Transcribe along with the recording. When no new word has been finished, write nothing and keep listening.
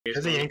If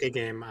it's a Yankee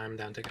game, I'm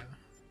down to go.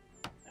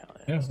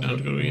 Yeah,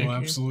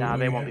 Absolutely. Nah,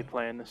 they won't be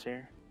playing this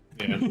year.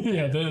 Yeah,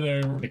 Yeah,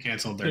 they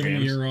canceled their taking a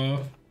games. year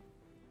off.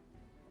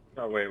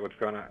 Oh wait, what's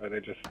going on? Are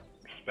they just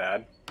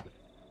bad?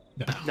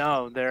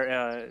 No,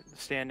 they're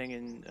standing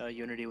in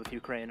unity with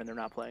Ukraine, and they're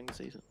not playing the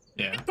season.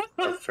 Yeah,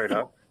 Straight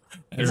up.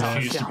 they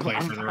refuse to play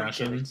I'm for the not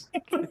Russians.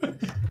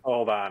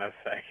 Hold on a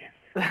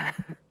second.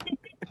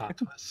 Plot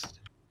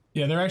twist.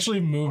 Yeah, they're actually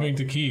moving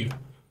to Kyiv.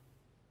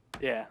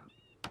 Yeah,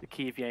 the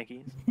Kyiv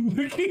Yankees.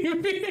 The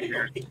Kyiv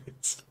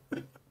Yankees.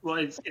 Well,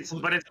 it's a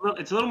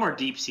little more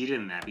deep seated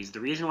than that, because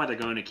the reason why they're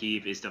going to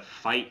Kyiv is to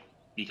fight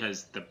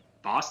because the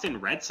Boston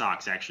Red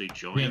Sox actually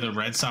joined. Yeah, the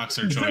Red Sox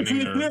are joining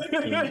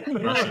the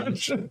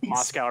Russians.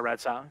 Moscow Red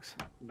Sox.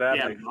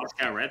 Yeah, the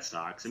Moscow Red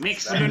Sox. It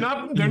makes So they're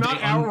sense.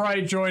 not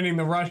outright joining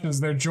the Russians.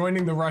 They're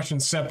joining the Russian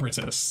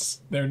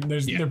separatists. They're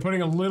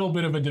putting a little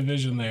bit of a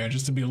division there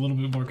just to be a little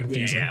bit more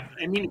confusing. Yeah,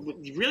 I mean,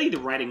 really, the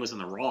writing was on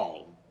the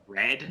wall.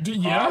 Red.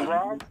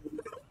 Yeah.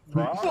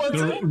 What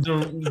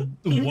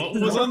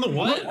was on the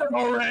what?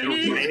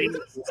 Already? The writing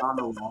was on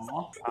the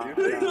wall.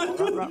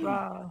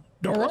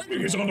 The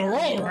writing is on the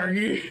wall,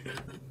 Raggy.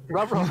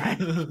 Bro.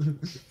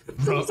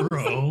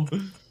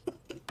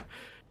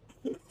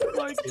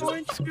 Like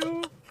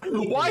Scoop.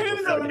 Why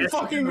didn't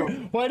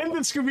the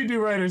Scooby-Doo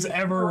writers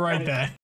ever write that?